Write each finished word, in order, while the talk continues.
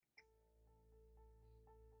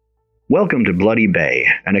Welcome to Bloody Bay,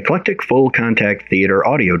 an eclectic full-contact theater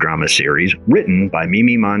audio drama series written by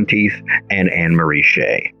Mimi Monteith and Anne-Marie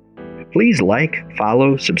Shea. Please like,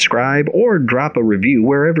 follow, subscribe, or drop a review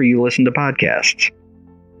wherever you listen to podcasts.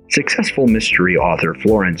 Successful mystery author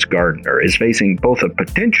Florence Gardner is facing both a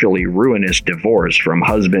potentially ruinous divorce from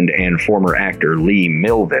husband and former actor Lee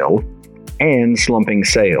Millville and slumping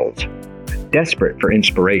sales. Desperate for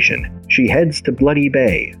inspiration, she heads to Bloody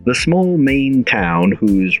Bay, the small Maine town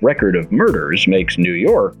whose record of murders makes New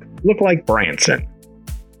York look like Branson.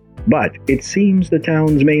 But it seems the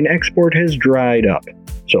town's main export has dried up,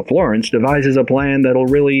 so Florence devises a plan that'll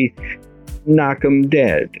really knock 'em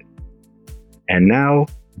dead. And now,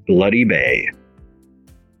 Bloody Bay.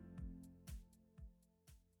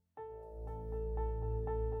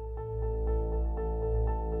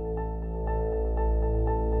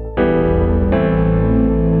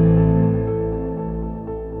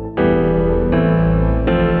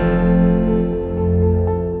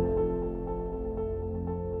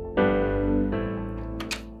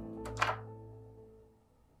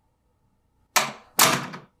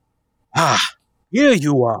 Here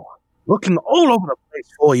you are, looking all over the place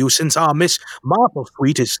for you since our Miss Marple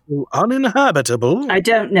Street is still uninhabitable. I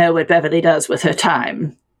don't know what Beverly does with her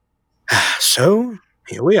time. So,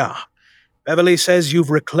 here we are. Beverly says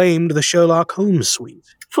you've reclaimed the Sherlock Holmes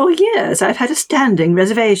suite. For years, I've had a standing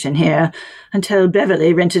reservation here, until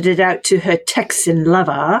Beverly rented it out to her Texan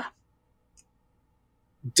lover.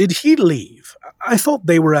 Did he leave? I thought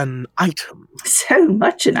they were an item. So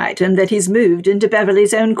much an item that he's moved into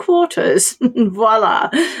Beverly's own quarters. Voila!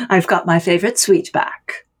 I've got my favorite suite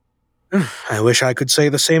back. I wish I could say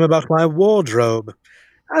the same about my wardrobe.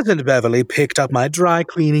 Hasn't Beverly picked up my dry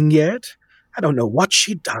cleaning yet? I don't know what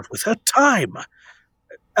she does with her time.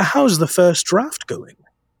 How's the first draft going?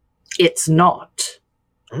 It's not.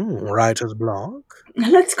 Writer's block?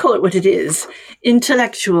 Let's call it what it is.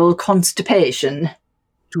 Intellectual constipation.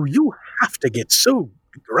 Do you have to get so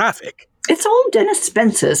graphic? It's all Dennis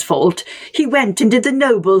Spencer's fault. He went and did the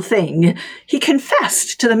noble thing. He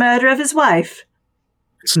confessed to the murder of his wife.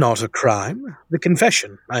 It's not a crime. The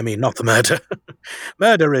confession. I mean, not the murder.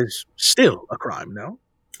 Murder is still a crime, no?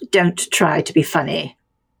 Don't try to be funny.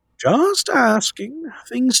 Just asking.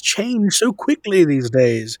 Things change so quickly these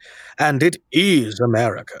days. And it is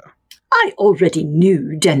America. I already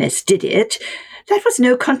knew Dennis did it. That was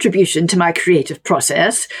no contribution to my creative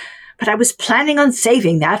process. But I was planning on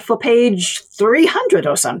saving that for page 300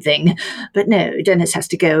 or something. But no, Dennis has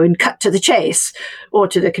to go and cut to the chase, or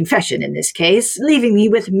to the confession in this case, leaving me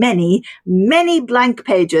with many, many blank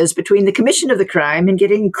pages between the commission of the crime and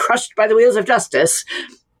getting crushed by the wheels of justice.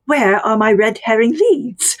 Where are my red herring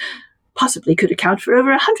leads? Possibly could account for over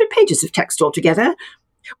 100 pages of text altogether.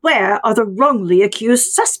 Where are the wrongly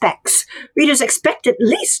accused suspects? Readers expect at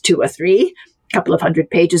least 2 or 3. Couple of 100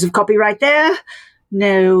 pages of copyright there.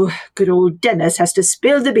 No, good old Dennis has to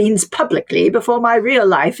spill the beans publicly before my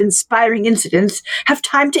real-life inspiring incidents have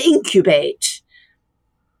time to incubate.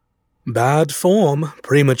 Bad form.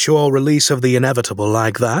 Premature release of the inevitable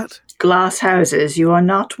like that. Glass houses, you are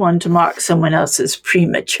not one to mark someone else's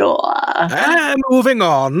premature. Moving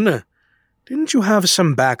on. Didn't you have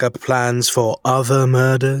some backup plans for other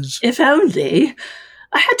murders? If only.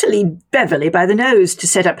 I had to lead Beverly by the nose to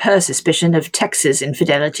set up her suspicion of Tex's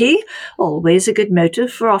infidelity. Always a good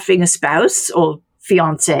motive for offering a spouse, or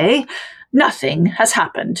fiancé. Nothing has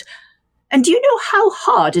happened. And do you know how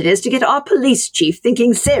hard it is to get our police chief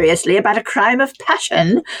thinking seriously about a crime of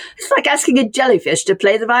passion? It's like asking a jellyfish to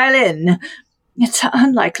play the violin. It's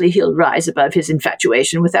unlikely he'll rise above his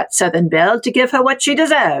infatuation with that Southern belle to give her what she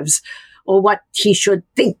deserves, or what he should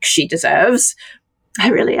think she deserves. I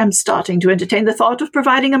really am starting to entertain the thought of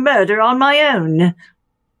providing a murder on my own.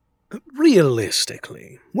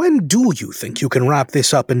 Realistically, when do you think you can wrap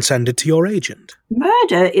this up and send it to your agent?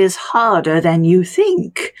 Murder is harder than you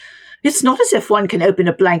think. It's not as if one can open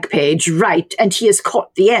a blank page, write, and he has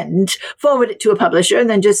caught the end, forward it to a publisher, and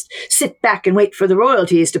then just sit back and wait for the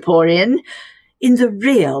royalties to pour in. In the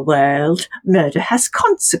real world, murder has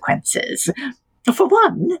consequences. For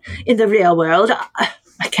one, in the real world,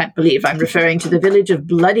 I can't believe I'm referring to the village of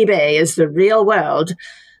Bloody Bay as the real world.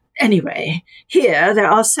 Anyway, here there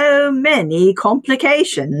are so many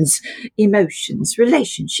complications. Emotions,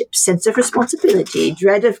 relationships, sense of responsibility,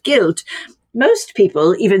 dread of guilt. Most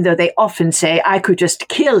people, even though they often say, I could just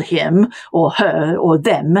kill him, or her, or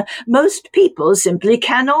them, most people simply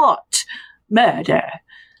cannot. Murder.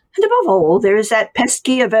 And above all, there is that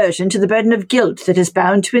pesky aversion to the burden of guilt that is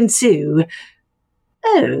bound to ensue.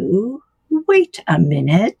 Oh, wait a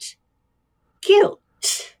minute.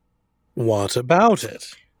 Guilt. What about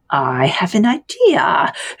it? I have an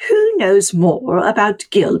idea. Who knows more about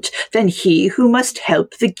guilt than he who must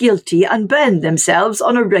help the guilty unburden themselves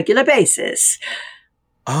on a regular basis?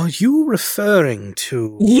 Are you referring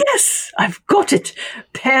to... Yes, I've got it.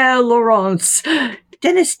 Père Laurence.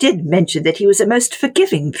 Dennis did mention that he was a most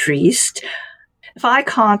forgiving priest. If I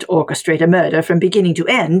can't orchestrate a murder from beginning to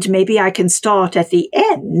end, maybe I can start at the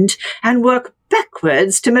end and work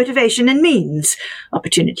backwards to motivation and means.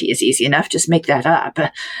 Opportunity is easy enough, just make that up.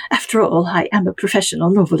 After all, I am a professional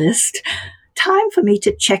novelist. Time for me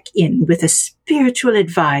to check in with a spiritual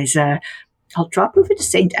advisor. I'll drop over to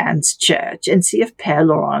St. Anne's Church and see if Père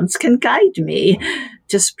Laurence can guide me.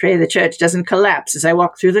 Just pray the church doesn't collapse as I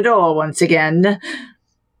walk through the door once again.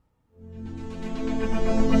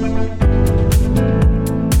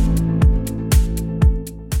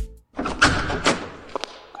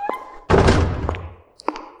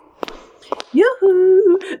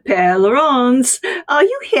 Yoo-hoo! Père Laurence, are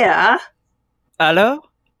you here? Allô?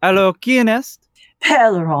 Allô, qui est?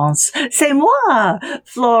 Père Laurence, c'est moi,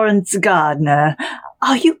 Florence Gardner.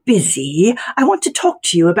 Are you busy? I want to talk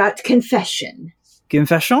to you about confession.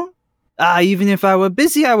 Confession? Even if I were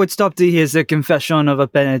busy, I would stop to hear the confession of a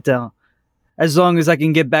penitent. As long as I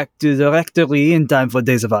can get back to the rectory in time for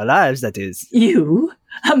Days of Our Lives, that is. You?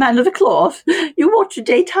 A man of the cloth? You watch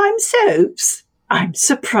daytime soaps? I'm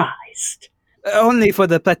surprised. Only for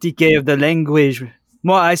the pratique of the language.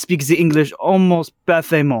 Moi, I speak the English almost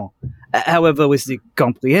parfaitement. However, with the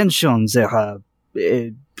comprehension, there are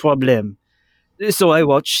problem. So I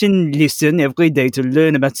watch and listen every day to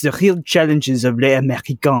learn about the real challenges of les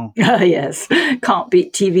Américains. Yes, can't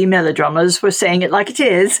beat TV melodramas for saying it like it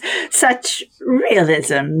is. Such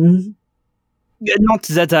realism. Not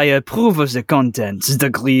that I approve of the contents, the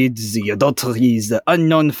greed, the adulteries, the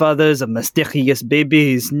unknown fathers of mysterious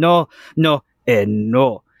babies. No, and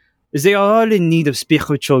no. They are all in need of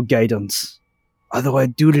spiritual guidance. Although I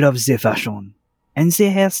do love their fashion and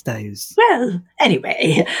their hairstyles. Well,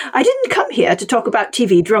 anyway, I didn't come here to talk about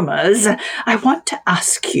TV dramas. I want to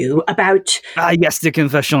ask you about... Yes, the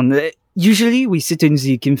confession. Usually we sit in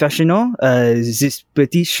the confessional, this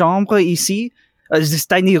petite chambre ici, this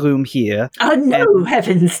tiny room here. Oh, no,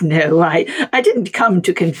 heavens, no. I didn't come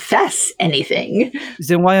to confess anything.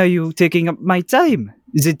 Then why are you taking up my time?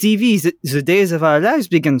 The TV, the Days of Our Lives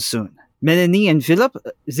begin soon. Melanie and Philip,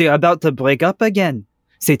 they're about to break up again.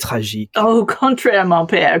 C'est tragique. Oh, contraire, mon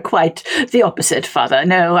père. Quite the opposite, father.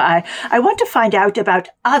 No, I want to find out about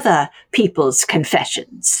other people's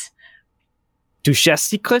confessions. To share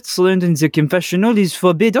secrets learned in the confessional is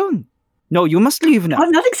forbidden. No, you must leave now.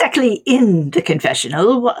 Well, not exactly in the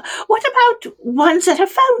confessional. What about ones that are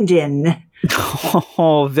found in?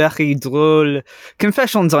 Oh, very droll.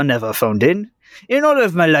 Confessions are never found in. In all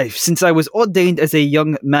of my life, since I was ordained as a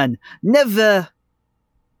young man, never...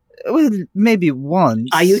 Well, maybe once.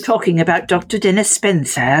 Are you talking about Dr. Dennis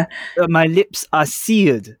Spencer? My lips are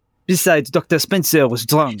sealed. Besides, Dr. Spencer was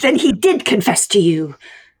drunk. Then he did confess to you.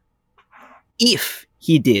 If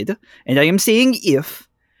he did, and I am saying if,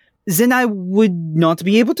 then I would not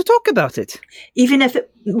be able to talk about it. Even if it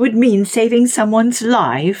would mean saving someone's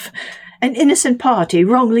life? An innocent party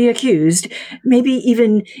wrongly accused, maybe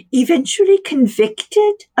even eventually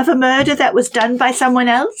convicted of a murder that was done by someone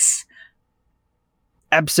else?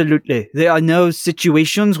 Absolutely. There are no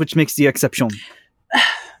situations which makes the exception.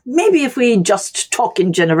 Maybe if we just talk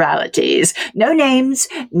in generalities. No names,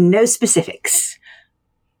 no specifics.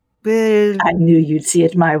 Well... I knew you'd see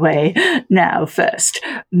it my way. Now, first,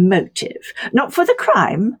 motive. Not for the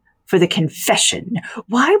crime, for the confession.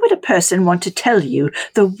 Why would a person want to tell you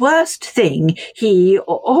the worst thing he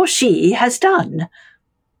or she has done?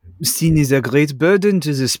 Sin is a great burden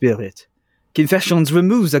to the spirit. Confessions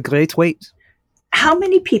removes a great weight. How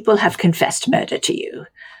many people have confessed murder to you?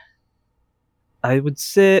 I would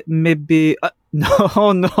say maybe... No,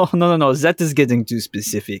 that is getting too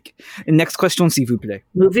specific. Next question, s'il vous plaît.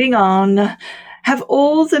 Moving on. Have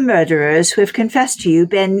all the murderers who have confessed to you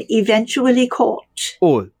been eventually caught?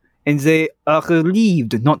 All. And they are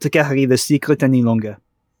relieved not to carry the secret any longer.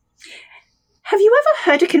 Have you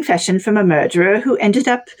ever heard a confession from a murderer who ended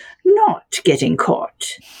up not getting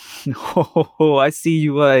caught? Oh, I see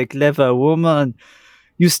you are a clever woman.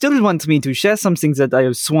 You still want me to share something that I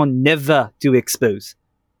have sworn never to expose.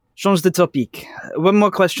 Change the topic. One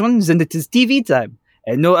more question, then it is TV time.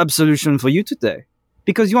 And no absolution for you today.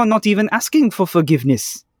 Because you are not even asking for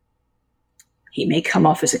forgiveness. He may come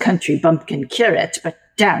off as a country bumpkin curate, but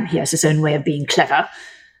damn, he has his own way of being clever.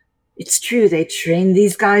 It's true they train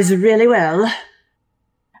these guys really well.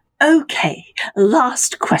 Okay,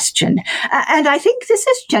 last question. And I think this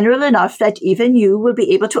is general enough that even you will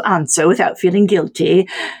be able to answer without feeling guilty.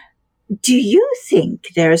 Do you think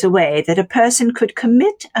there is a way that a person could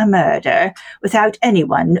commit a murder without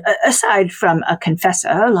anyone, aside from a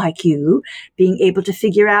confessor like you, being able to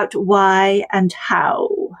figure out why and how?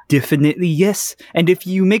 Definitely yes. And if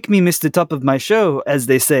you make me miss the top of my show, as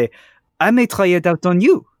they say, I may try it out on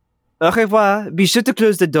you. Au revoir. Be sure to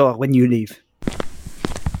close the door when you leave.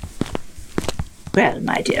 Well,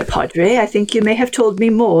 my dear Padre, I think you may have told me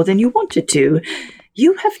more than you wanted to.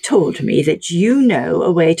 You have told me that you know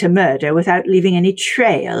a way to murder without leaving any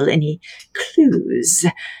trail, any clues.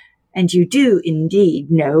 And you do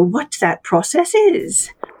indeed know what that process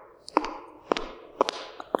is.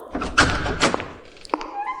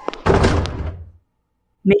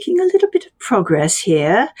 Making a little bit of progress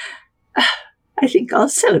here. I think I'll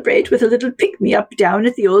celebrate with a little pick-me-up down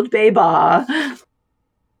at the Old Bay Bar.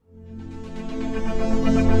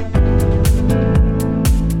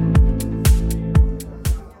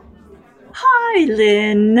 Hi,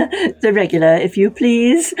 Lynn. The regular, if you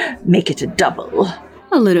please. Make it a double.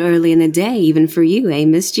 A little early in the day, even for you, eh,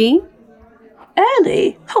 Miss G?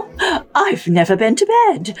 Early? Oh, I've never been to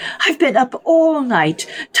bed. I've been up all night,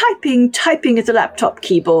 typing at the laptop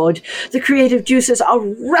keyboard. The creative juices are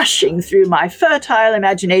rushing through my fertile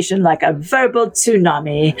imagination like a verbal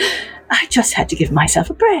tsunami. I just had to give myself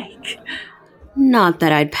a break. Not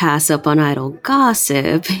that I'd pass up on idle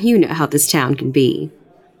gossip. You know how this town can be.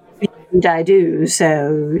 And I do,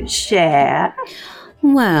 so share.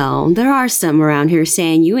 Well, there are some around here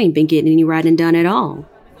saying you ain't been getting any writing done at all.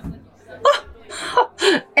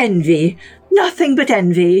 Envy. Nothing but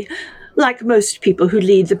envy. Like most people who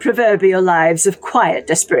lead the proverbial lives of quiet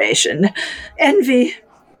desperation. Envy.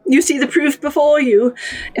 You see the proof before you.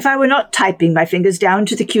 If I were not typing my fingers down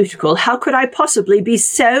to the cuticle, how could I possibly be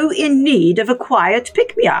so in need of a quiet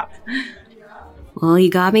pick-me-up? Well, you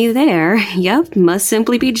got me there. Yep, must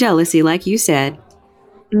simply be jealousy, like you said.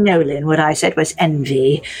 No, Lynn, what I said was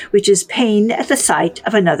envy, which is pain at the sight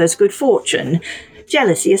of another's good fortune.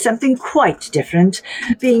 Jealousy is something quite different.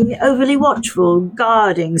 Being overly watchful,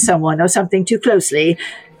 guarding someone or something too closely.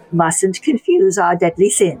 Mustn't confuse our deadly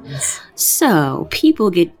sins. So,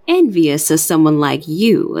 people get envious of someone like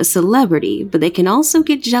you, a celebrity, but they can also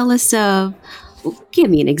get jealous of... Well, give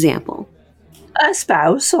me an example. A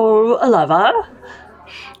spouse or a lover?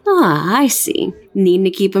 Ah, I see. Needing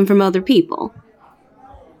to keep them from other people.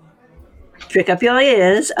 Prick up your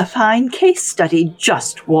ears. A fine case study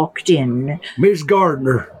just walked in. Miss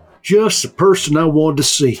Gardner, just the person I wanted to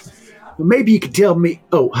see. Maybe you could tell me...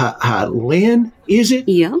 Oh, hi, Lynn, is it?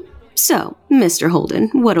 Yep. So, Mr. Holden,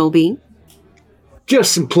 what'll be?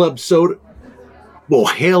 Just some club soda. Well,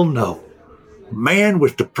 hell no. Man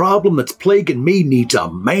with the problem that's plaguing me needs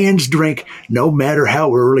a man's drink, no matter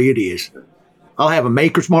how early it is. I'll have a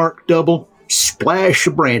Maker's Mark double, splash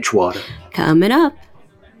of branch water. Coming up.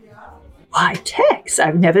 Why, Tex,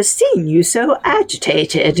 I've never seen you so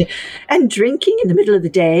agitated. And drinking in the middle of the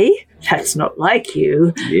day? That's not like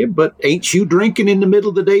you. Yeah, but ain't you drinking in the middle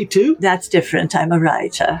of the day, too? That's different. I'm a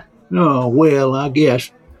writer. Oh, well, I guess.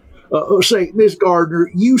 Say, Miss Gardner,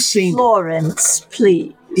 you seem... Florence,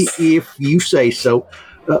 please. If you say so.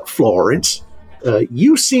 Florence,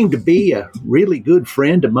 you seem to be a really good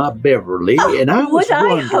friend of my Beverly, and I was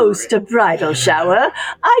wondering... Would I host a bridal shower?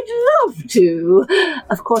 I'd love to.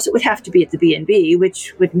 Of course, it would have to be at the B&B,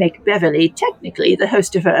 which would make Beverly technically the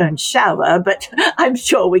host of her own shower, but I'm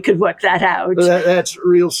sure we could work that out. That's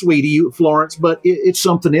real sweet of you, Florence, but it's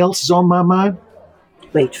something else is on my mind.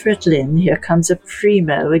 Wait for it, Lynn. Here comes a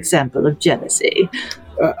primo example of jealousy.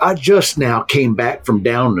 I just now came back from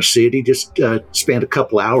down in the city, just spent a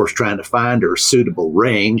couple hours trying to find her a suitable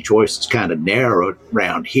ring. Choice is kind of narrow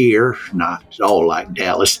around here, not at all like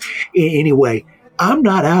Dallas. Anyway, I'm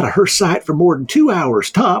not out of her sight for more than 2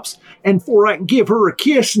 hours tops, and before I can give her a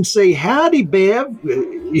kiss and say, howdy, Bev,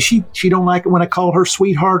 she don't like it when I call her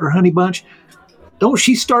sweetheart or honey bunch. Don't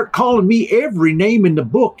she start calling me every name in the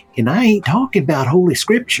book, and I ain't talking about Holy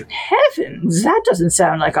Scripture. Heavens, that doesn't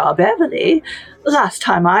sound like our Beverly. Last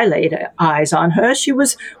time I laid eyes on her, she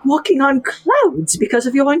was walking on clouds because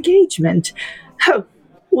of your engagement. Oh,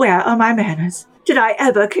 where are my manners? Did I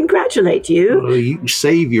ever congratulate you? Well, you can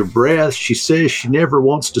save your breath. She says she never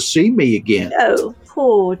wants to see me again. Oh,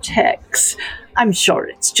 poor Tex. I'm sure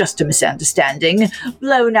it's just a misunderstanding,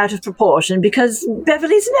 blown out of proportion because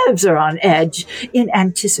Beverly's nerves are on edge in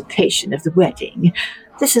anticipation of the wedding.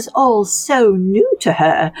 This is all so new to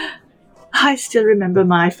her. I still remember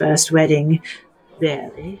my first wedding.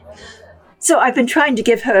 Barely. So I've been trying to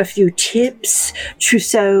give her a few tips.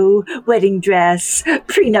 Trousseau, wedding dress,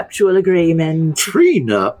 prenuptial agreement.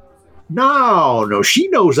 Prenup? No, she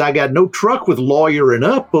knows I got no truck with lawyering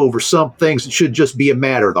up over some things that should just be a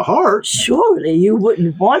matter of the heart. Surely you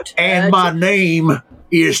wouldn't want her And my name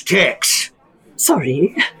is Tex.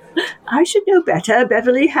 Sorry. I should know better.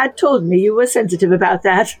 Beverly had told me you were sensitive about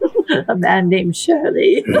that. A man named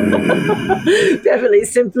Shirley. Beverly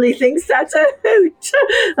simply thinks that's a hoot.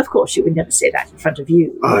 Of course, she would never say that in front of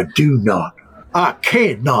you. I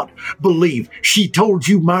cannot believe she told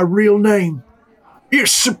you my real name.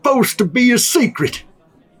 It's supposed to be a secret.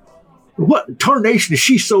 What in tarnation is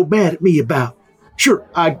she so mad at me about? Sure,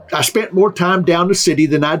 I spent more time down the city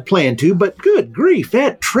than I'd planned to, but good grief,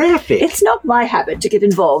 that traffic. It's not my habit to get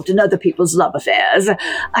involved in other people's love affairs.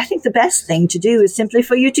 I think the best thing to do is simply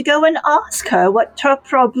for you to go and ask her what her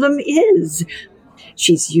problem is.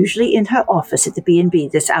 She's usually in her office at the B&B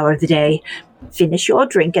this hour of the day. Finish your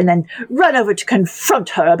drink and then run over to confront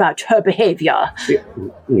her about her behavior. Yeah,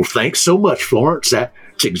 well, thanks so much, Florence.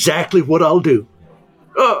 That's exactly what I'll do.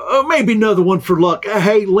 Maybe another one for luck.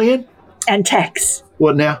 Hey, Lynn? And Tex.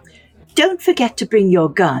 What now? Don't forget to bring your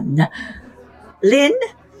gun. Lynn,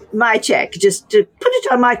 my check. Just put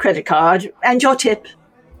it on my credit card and your tip.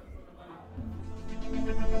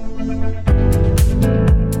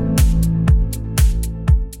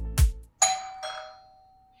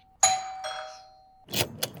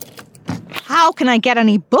 How can I get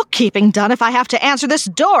any bookkeeping done if I have to answer this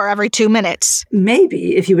door every 2 minutes?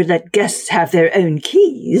 Maybe if you would let guests have their own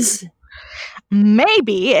keys.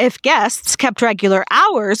 Maybe if guests kept regular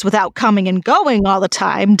hours without coming and going all the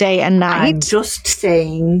time, day and night. I'm just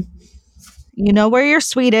saying. You know where your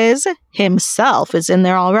suite is? Himself is in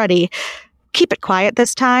there already. Keep it quiet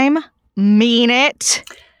this time. Mean it.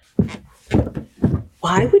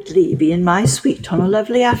 Why would Lee be in my suite on a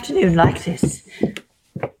lovely afternoon like this?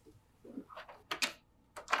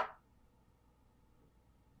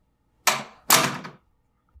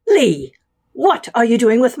 Lee, what are you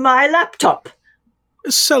doing with my laptop?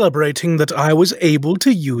 Celebrating that I was able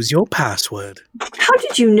to use your password. How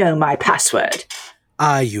did you know my password?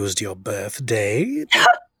 I used your birthday.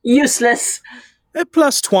 Useless.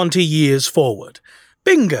 Plus 20 years forward.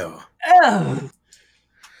 Bingo. Oh.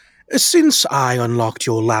 Since I unlocked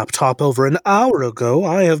your laptop over an hour ago,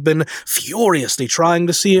 I have been furiously trying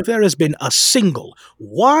to see if there has been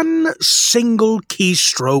one single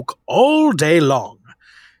keystroke all day long.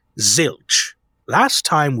 Zilch. Last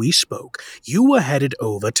time we spoke, you were headed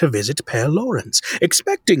over to visit Père Lawrence,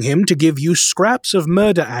 expecting him to give you scraps of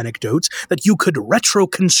murder anecdotes that you could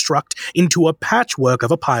retroconstruct into a patchwork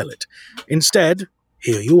of a pilot. Instead,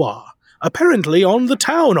 here you are, apparently on the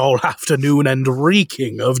town all afternoon and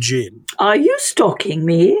reeking of gin. Are you stalking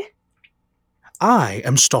me? I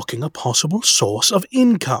am stalking a possible source of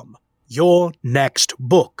income. Your next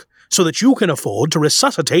book. So that you can afford to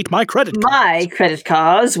resuscitate my credit cards. My credit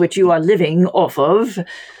cards, which you are living off of.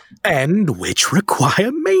 And which require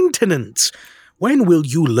maintenance. When will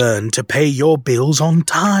you learn to pay your bills on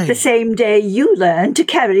time? The same day you learn to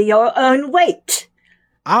carry your own weight.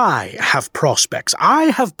 I have prospects.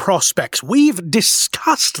 We've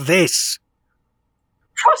discussed this.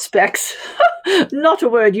 Prospects? Not a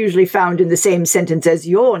word usually found in the same sentence as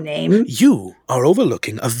your name. You are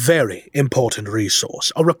overlooking a very important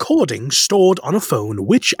resource, a recording stored on a phone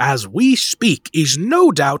which, as we speak, is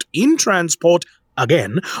no doubt in transport,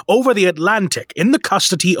 again, over the Atlantic in the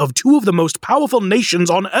custody of two of the most powerful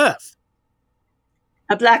nations on Earth.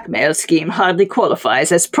 A blackmail scheme hardly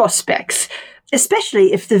qualifies as prospects,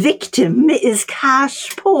 especially if the victim is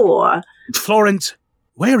cash poor. Florence,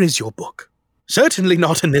 where is your book? Certainly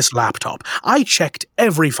not in this laptop. I checked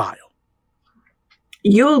every file.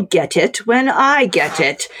 You'll get it when I get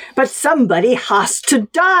it, but somebody has to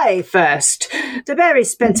die first. The Barry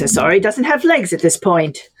Spencer story doesn't have legs at this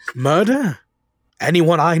point. Murder?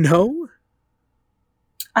 Anyone I know?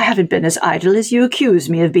 I haven't been as idle as you accuse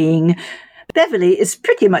me of being. Beverly is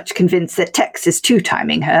pretty much convinced that Tex is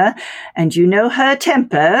two-timing her, and you know her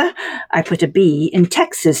temper. I put a B in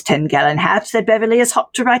Tex's 10-gallon hat that Beverly is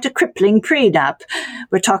hot to write a crippling prenup.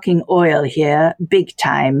 We're talking oil here, big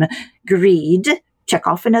time. Greed, check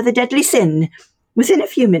off another deadly sin. Within a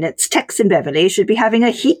few minutes, Tex and Beverly should be having a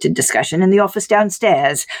heated discussion in the office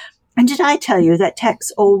downstairs. And did I tell you that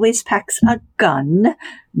Tex always packs a gun?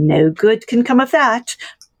 No good can come of that.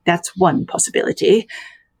 That's one possibility.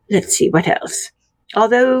 Let's see, what else?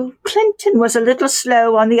 Although Clinton was a little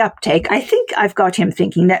slow on the uptake, I think I've got him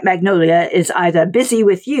thinking that Magnolia is either busy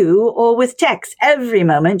with you or with Tex. Every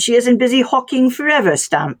moment she isn't busy hawking forever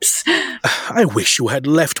stamps. I wish you had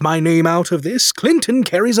left my name out of this. Clinton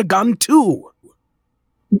carries a gun too.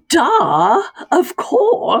 Duh, of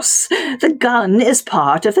course. The gun is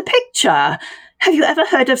part of the picture. Have you ever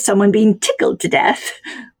heard of someone being tickled to death?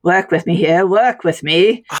 Work with me here, work with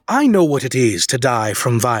me. I know what it is to die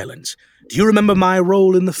from violence. Do you remember my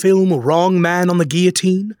role in the film Wrong Man on the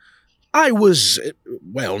Guillotine? I was,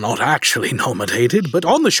 well, not actually nominated, but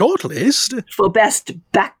on the short list. For Best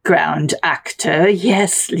Background Actor,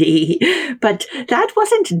 yes, Lee. But that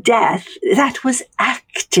wasn't death, that was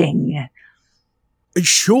acting.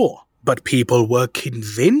 Sure, but people were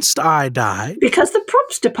convinced I died. Because the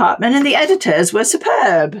props department and the editors were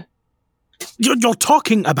superb. You're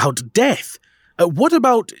talking about death. What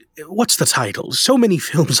about, what's the title? So many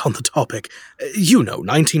films on the topic.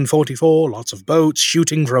 1944, lots of boats,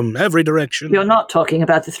 shooting from every direction. You're not talking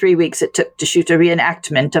about the 3 weeks it took to shoot a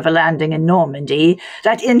reenactment of a landing in Normandy,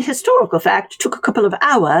 that in historical fact took a couple of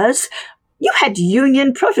hours. You had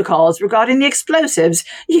Union protocols regarding the explosives.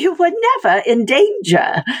 You were never in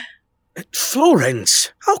danger.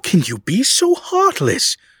 Florence, how can you be so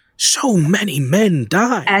heartless? So many men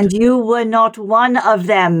died. And you were not one of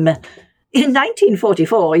them. In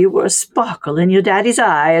 1944, you were a sparkle in your daddy's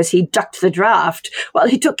eye as he ducked the draft while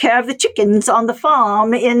he took care of the chickens on the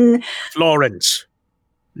farm in... Florence,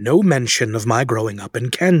 no mention of my growing up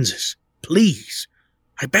in Kansas. Please,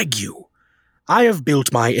 I beg you. I have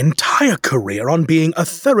built my entire career on being a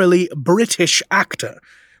thoroughly British actor.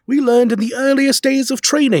 We learned in the earliest days of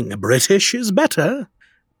training, British is better.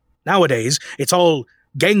 Nowadays, it's all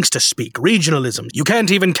gangster speak, regionalism. You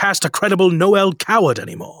can't even cast a credible Noel Coward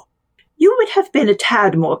anymore. You would have been a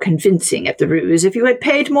tad more convincing at the ruse if you had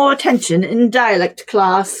paid more attention in dialect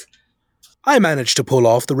class. I managed to pull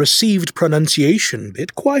off the received pronunciation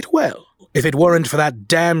bit quite well, if it weren't for that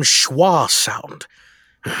damn schwa sound.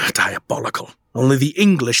 Diabolical. Only the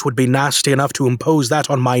English would be nasty enough to impose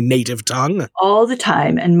that on my native tongue. All the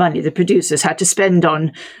time and money the producers had to spend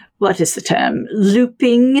on, what is the term,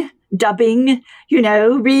 looping, dubbing,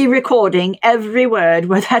 re-recording every word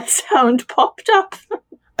where that sound popped up.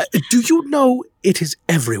 Do you know it is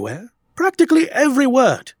everywhere? Practically every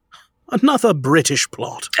word. Another British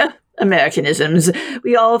plot. Americanisms.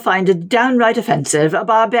 We all find it downright offensive, a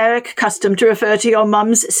barbaric custom to refer to your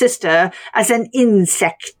mum's sister as an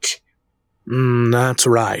insect. That's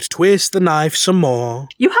right. Twist the knife some more.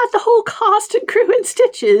 You had the whole cast and crew in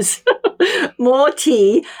stitches.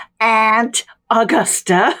 Morty, Aunt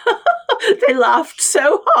Augusta. They laughed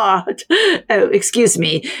so hard. Oh, excuse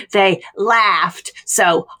me. They laughed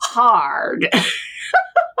so hard.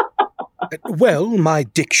 Well, my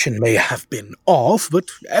diction may have been off, but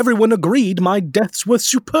everyone agreed my deaths were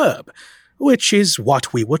superb, which is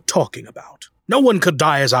what we were talking about. No one could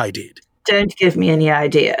die as I did. Don't give me any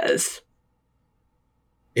ideas.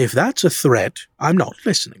 If that's a threat, I'm not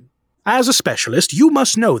listening. As a specialist, you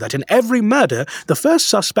must know that in every murder, the first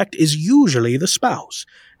suspect is usually the spouse.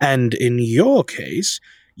 And in your case,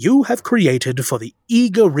 you have created for the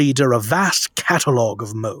eager reader a vast catalogue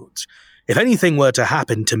of modes. If anything were to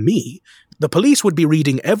happen to me, the police would be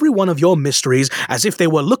reading every one of your mysteries as if they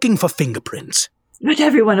were looking for fingerprints. But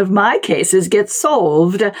every one of my cases gets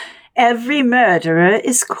solved. Every murderer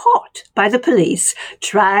is caught by the police,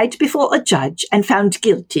 tried before a judge, and found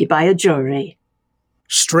guilty by a jury.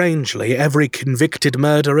 Strangely, every convicted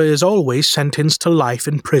murderer is always sentenced to life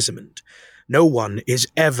imprisonment. No one is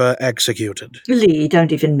ever executed. Lee,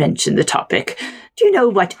 don't even mention the topic. Do you know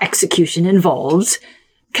what execution involves?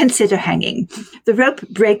 Consider hanging. The rope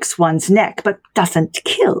breaks one's neck, but doesn't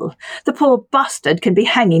kill. The poor bastard can be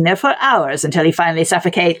hanging there for hours until he finally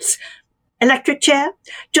suffocates. Electric chair?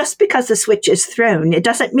 Just because the switch is thrown, it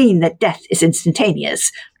doesn't mean that death is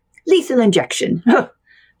instantaneous. Lethal injection. The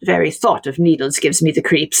very thought of needles gives me the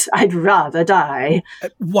creeps. I'd rather die.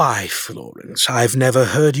 Why, Florence, I've never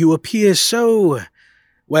heard you appear so,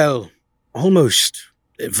 well, almost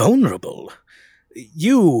vulnerable.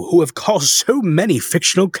 You, who have caused so many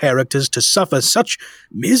fictional characters to suffer such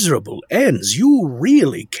miserable ends, you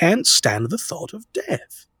really can't stand the thought of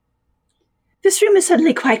death. This room is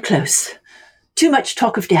suddenly quite close. Too much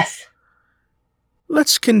talk of death.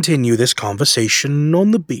 Let's continue this conversation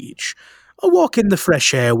on the beach. A walk in the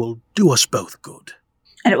fresh air will do us both good.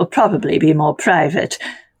 And it will probably be more private.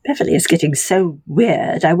 Beverly is getting so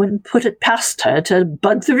weird, I wouldn't put it past her to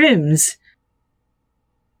bug the rooms.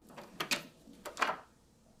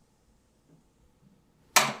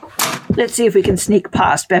 Let's see if we can sneak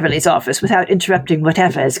past Beverly's office without interrupting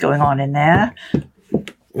whatever is going on in there.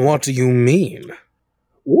 What do you mean?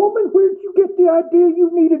 Woman, where'd you get the idea you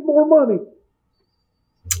needed more money?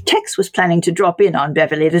 Tex was planning to drop in on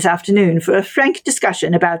Beverly this afternoon for a frank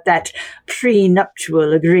discussion about that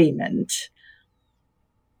prenuptial agreement.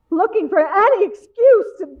 Looking for any excuse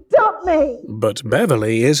to dump me. But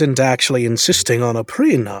Beverly isn't actually insisting on a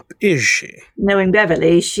prenup, is she? Knowing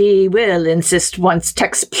Beverly, she will insist once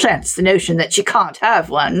Tex plants the notion that she can't have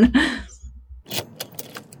one.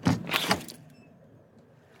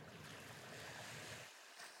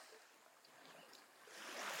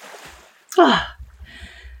 Ah,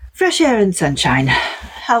 fresh air and sunshine.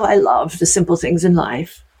 How I love the simple things in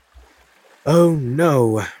life. Oh,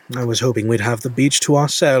 no. I was hoping we'd have the beach to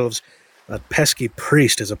ourselves. That pesky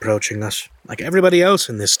priest is approaching us, like everybody else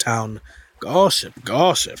in this town. Gossip,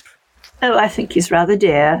 gossip. Oh, I think he's rather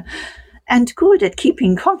dear. And good at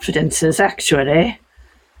keeping confidences, actually.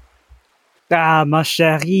 Ah, ma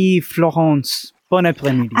chérie Florence. Bon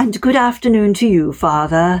après-midi. And good afternoon to you,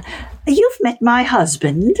 Father. You've met my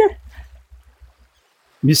husband.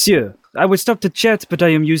 Monsieur, I would stop to chat, but I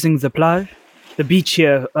am using the plage, the beach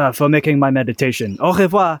here, for making my meditation. Au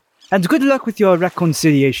revoir, and good luck with your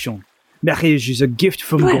reconciliation. Marriage is a gift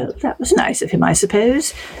from Well, God. that was nice of him, I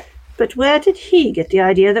suppose. But where did he get the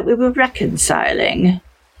idea that we were reconciling?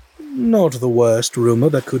 Not the worst rumor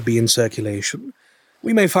that could be in circulation.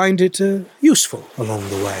 We may find it useful along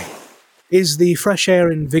the way. Is the fresh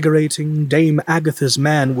air invigorating Dame Agatha's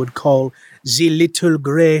man would call the little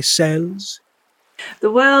grey cells?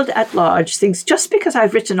 The world at large thinks just because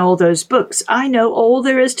I've written all those books, I know all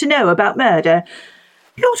there is to know about murder.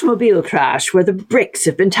 The automobile crash where the brakes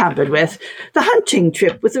have been tampered with, the hunting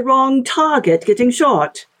trip with the wrong target getting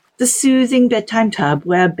shot, the soothing bedtime tub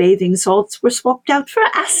where bathing salts were swapped out for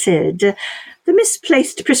acid, the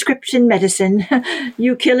misplaced prescription medicine.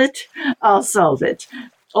 You kill it, I'll solve it.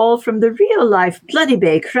 All from the real-life bloody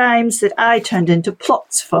bay crimes that I turned into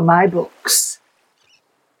plots for my books.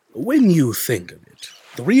 When you think of it,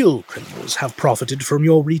 the real criminals have profited from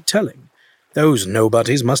your retelling. Those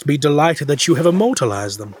nobodies must be delighted that you have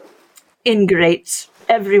immortalized them. Ingrates,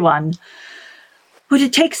 everyone. Would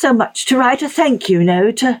it take so much to write a thank you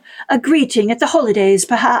note, a greeting at the holidays,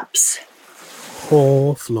 perhaps?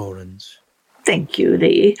 Poor Florence. Thank you,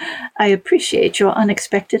 Lee. I appreciate your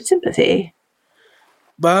unexpected sympathy.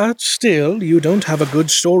 But still, you don't have a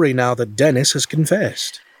good story now that Dennis has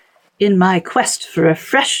confessed. In my quest for a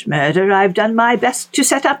fresh murder, I've done my best to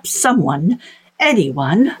set up someone,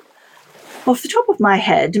 anyone. Off the top of my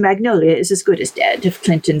head, Magnolia is as good as dead if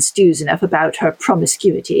Clinton stews enough about her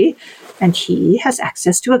promiscuity, and he has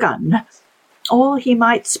access to a gun. Or he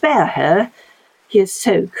might spare her. He is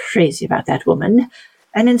so crazy about that woman,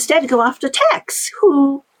 and instead go after Tex,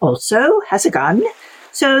 who also has a gun,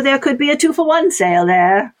 so there could be a 2-for-1 sale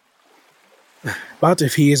there. But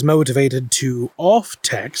if he is motivated to off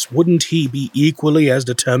Tex, wouldn't he be equally as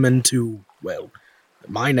determined to, well,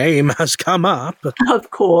 my name has come up?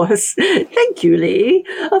 Of course. Thank you, Lee.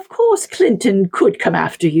 Of course Clinton could come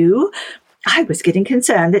after you. I was getting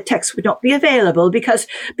concerned that Tex would not be available because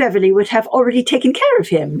Beverly would have already taken care of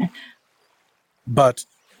him. But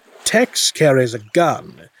Tex carries a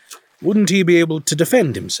gun. Wouldn't he be able to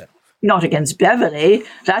defend himself? Not against Beverly.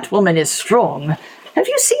 That woman is strong. Have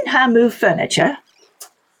you seen her move furniture?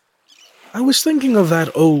 I was thinking of that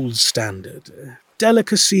old standard.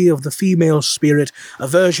 Delicacy of the female spirit,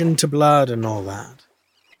 aversion to blood, and all that.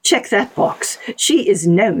 Check that box. She is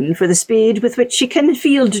known for the speed with which she can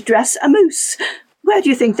field dress a moose. Where do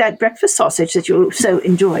you think that breakfast sausage that you so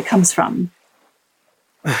enjoy comes from?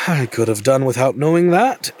 I could have done without knowing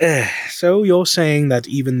that. So you're saying that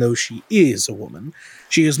even though she is a woman,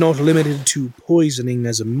 she is not limited to poisoning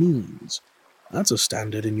as a means. That's a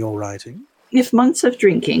standard in your writing. If months of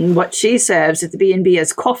drinking what she serves at the B&B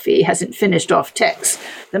as coffee hasn't finished off Tex,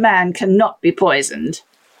 the man cannot be poisoned.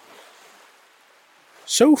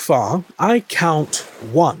 So far, I count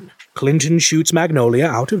 1. Clinton shoots Magnolia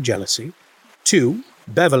out of jealousy. 2.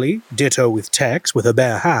 Beverly, ditto with Tex with her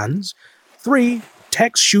bare hands. 3.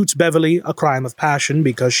 Tex shoots Beverly, a crime of passion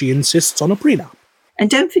because she insists on a prenup. And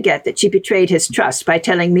don't forget that she betrayed his trust by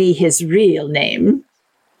telling me his real name.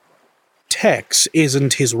 Tex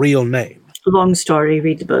isn't his real name. Long story,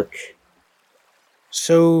 read the book.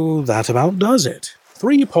 So that about does it.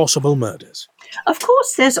 3 possible murders. Of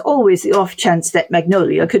course, there's always the off chance that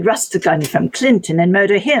Magnolia could wrest the gun from Clinton and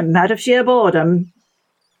murder him out of sheer boredom.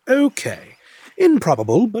 Okay.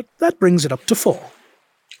 Improbable, but that brings it up to 4.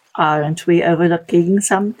 Aren't we overlooking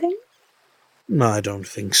something? I don't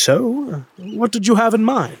think so. What did you have in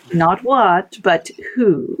mind? Not what, but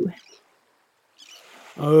who.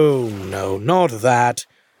 Oh, no, not that.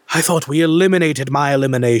 I thought we eliminated my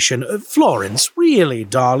elimination. Florence, really,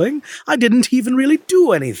 darling? I didn't even really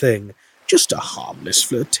do anything. Just a harmless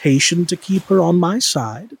flirtation to keep her on my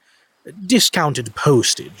side. Discounted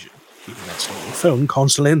postage. Keeping that stolen phone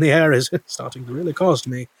constantly in the air is starting to really cost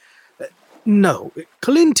me. No,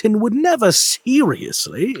 Clinton would never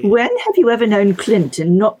seriously... When have you ever known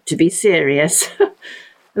Clinton not to be serious?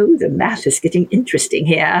 Oh, the math is getting interesting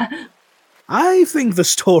here. I think the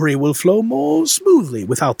story will flow more smoothly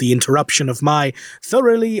without the interruption of my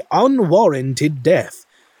thoroughly unwarranted death.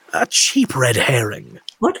 A cheap red herring.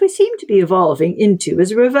 What we seem to be evolving into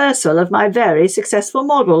is a reversal of my very successful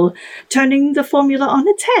model, turning the formula on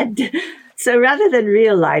its head. So rather than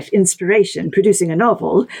real-life inspiration producing a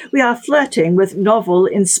novel, we are flirting with novel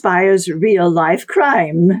inspires real-life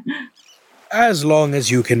crime. As long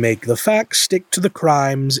as you can make the facts stick to the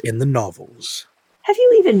crimes in the novels. Have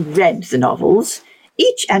you even read the novels?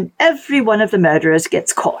 Each and every one of the murderers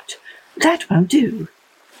gets caught. That won't do.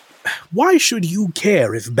 Why should you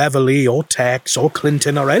care if Beverly or Tex or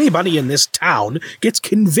Clinton or anybody in this town gets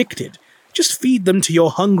convicted? Just feed them to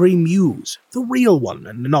your hungry muse, the real one,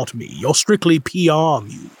 and not me, your strictly PR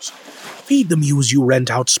muse. Feed the muse you rent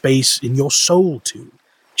out space in your soul to.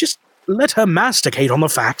 Just let her masticate on the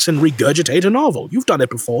facts and regurgitate a novel. You've done it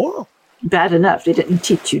before. Bad enough they didn't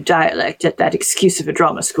teach you dialect at that excuse of a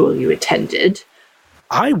drama school you attended.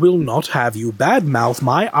 I will not have you badmouth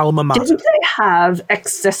my alma mater. Didn't they have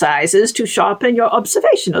exercises to sharpen your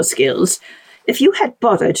observational skills? If you had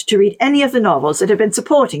bothered to read any of the novels that have been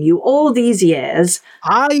supporting you all these years...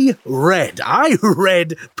 I read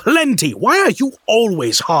plenty. Why are you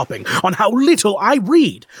always harping on how little I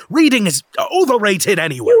read? Reading is overrated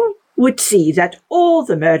anyway. You would see that all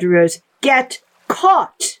the murderers get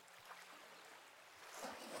caught.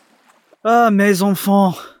 Ah, mes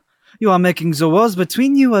enfants, you are making the wars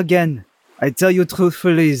between you again. I tell you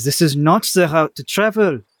truthfully, this is not the route to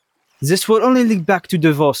travel. This will only lead back to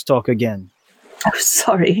divorce talk again. Oh,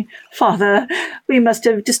 sorry, Father. We must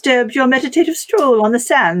have disturbed your meditative stroll on the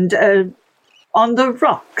sand, on the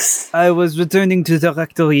rocks. I was returning to the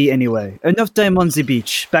rectory anyway. Enough time on the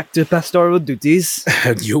beach. Back to pastoral duties.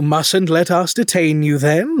 You mustn't let us detain you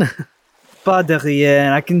then. Padre,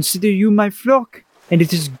 I consider you my flock, and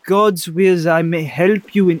it is God's will I may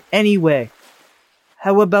help you in any way.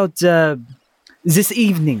 How about, this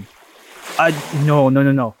evening?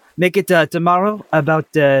 No. Make it tomorrow, about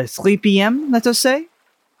 3 p.m., let us say?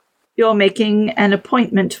 You're making an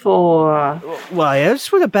appointment for... Why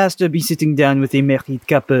else would a pastor be sitting down with a married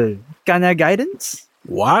couple? Cana guidance?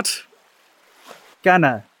 What?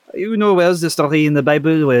 Cana. You know well the story in the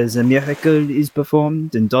Bible where the miracle is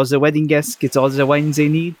performed and all the wedding guests get all the wine they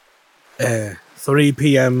need? 3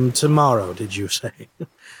 p.m. tomorrow, did you say?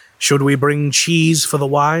 Should we bring cheese for the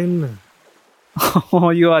wine?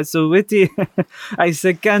 Oh, you are so witty. I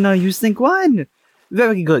said Cana, you think wine?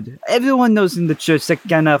 Very good. Everyone knows in the church that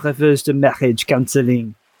Cana refers to marriage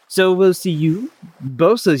counseling. So we'll see you,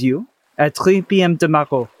 both of you, at 3 p.m.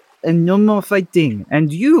 tomorrow. And no more fighting.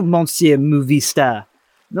 And you, Monsieur Movie Star,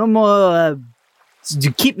 no more,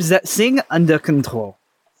 to keep that thing under control.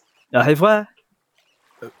 Au revoir.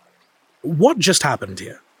 What just happened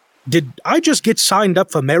here? Did I just get signed up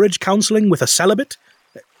for marriage counseling with a celibate?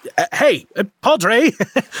 Hey, Padre,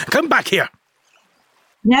 come back here.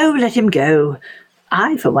 No, let him go.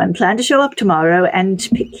 I, for one, plan to show up tomorrow and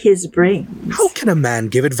pick his brains. How can a man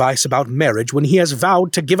give advice about marriage when he has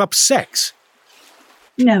vowed to give up sex?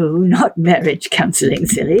 No, not marriage counseling,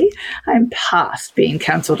 silly. I'm past being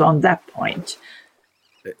counseled on that point.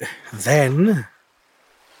 Then...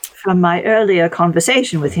 From my earlier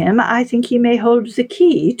conversation with him, I think he may hold the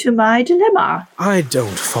key to my dilemma. I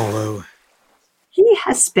don't follow. He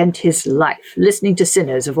has spent his life listening to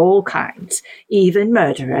sinners of all kinds, even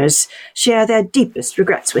murderers, share their deepest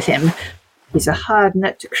regrets with him. He's a hard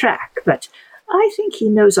nut to crack, but I think he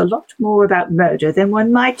knows a lot more about murder than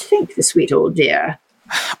one might think, the sweet old dear.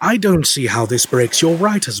 I don't see how this breaks your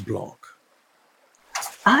writer's block.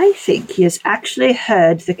 I think he has actually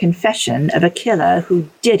heard the confession of a killer who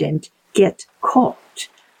didn't get caught.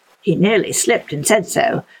 He nearly slipped and said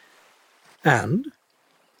so. And?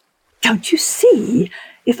 Don't you see?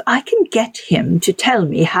 If I can get him to tell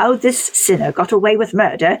me how this sinner got away with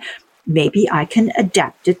murder, maybe I can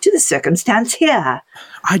adapt it to the circumstance here.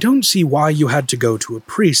 I don't see why you had to go to a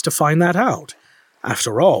priest to find that out.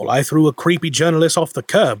 After all, I threw a creepy journalist off the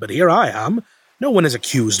curb, but here I am. No one has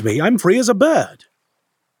accused me. I'm free as a bird.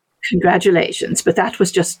 Congratulations, but that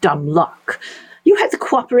was just dumb luck. You had the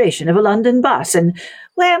cooperation of a London bus, and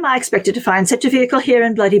where am I expected to find such a vehicle here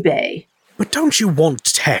in Bloody Bay? But don't you want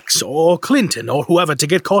Tex or Clinton or whoever to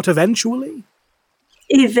get caught eventually?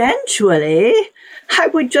 Eventually? I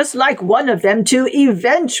would just like one of them to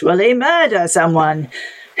eventually murder someone.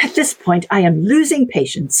 At this point, I am losing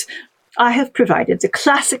patience. I have provided the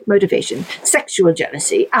classic motivation, sexual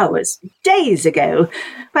jealousy, hours, days ago.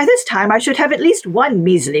 By this time, I should have at least one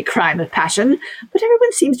measly crime of passion, but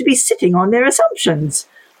everyone seems to be sitting on their assumptions.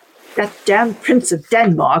 That damn Prince of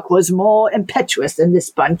Denmark was more impetuous than this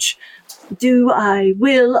bunch. Do I?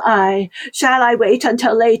 Will I? Shall I wait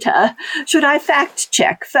until later? Should I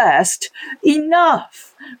fact-check first?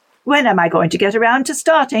 Enough! When am I going to get around to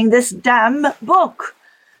starting this damn book?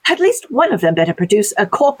 At least one of them better produce a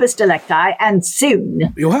corpus delicti, and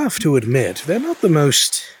soon. You have to admit, they're not the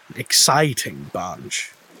most exciting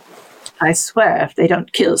bunch. I swear if they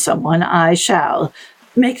don't kill someone, I shall.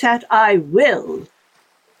 Make that I will.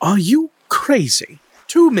 Are you crazy?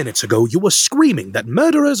 2 minutes ago, you were screaming that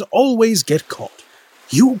murderers always get caught.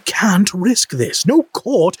 You can't risk this. No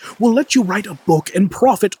court will let you write a book and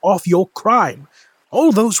profit off your crime.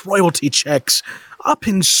 All those royalty checks, up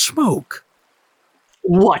in smoke.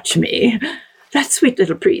 Watch me. That sweet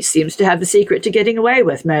little priest seems to have the secret to getting away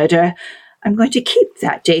with murder. I'm going to keep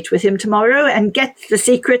that date with him tomorrow and get the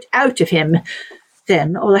secret out of him.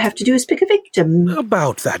 Then all I have to do is pick a victim.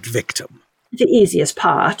 About that victim. The easiest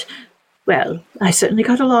part. Well, I certainly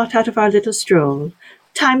got a lot out of our little stroll.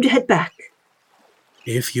 Time to head back.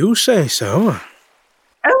 If you say so.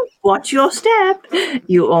 Oh, watch your step.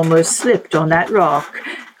 You almost slipped on that rock.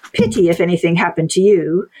 Pity if anything happened to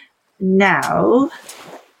you. Now...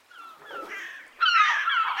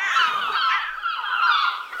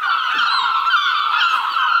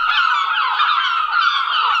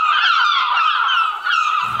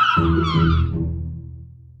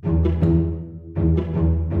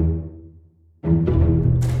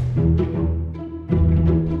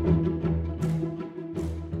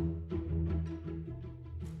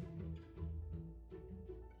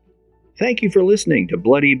 Thank you for listening to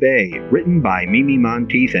Bloody Bay, written by Mimi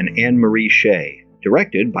Monteith and Anne-Marie Shea,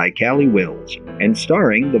 directed by Callie Wills, and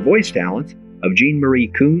starring the voice talents of Jean-Marie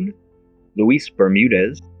Kuhn, Luis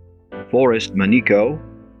Bermudez, Forrest Manico,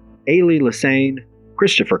 Ailey Lassane,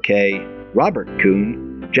 Christopher Kay, Robert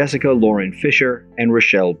Kuhn, Jessica Lauren Fisher, and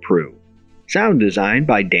Rochelle Prue. Sound design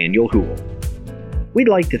by Daniel Houle. We'd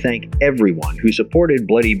like to thank everyone who supported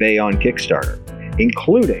Bloody Bay on Kickstarter,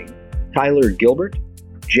 including Tyler Gilbert,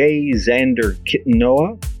 Jay Xander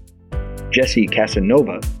Kitanoa, Jesse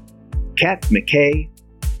Casanova, Kat McKay,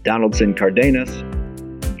 Donaldson Cardenas,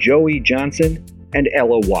 Joey Johnson, and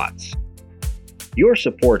Ella Watts. Your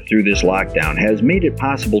support through this lockdown has made it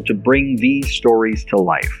possible to bring these stories to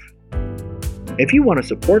life. If you want to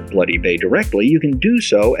support Bloody Bay directly, you can do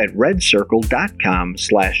so at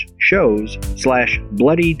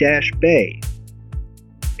redcircle.com/shows/bloody-bay.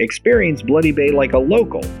 Experience Bloody Bay like a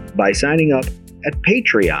local by signing up at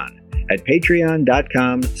Patreon at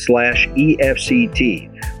patreon.com/EFCT,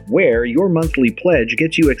 where your monthly pledge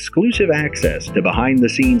gets you exclusive access to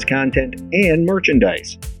behind-the-scenes content and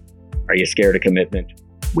merchandise. Are you scared of commitment?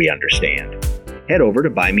 We understand. Head over to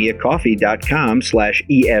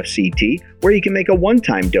buymeacoffee.com/EFCT, where you can make a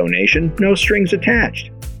one-time donation, no strings attached.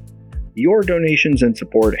 Your donations and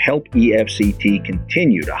support help EFCT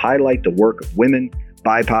continue to highlight the work of women,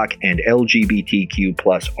 BIPOC, and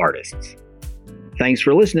LGBTQ+ artists. Thanks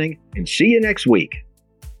for listening, and see you next week.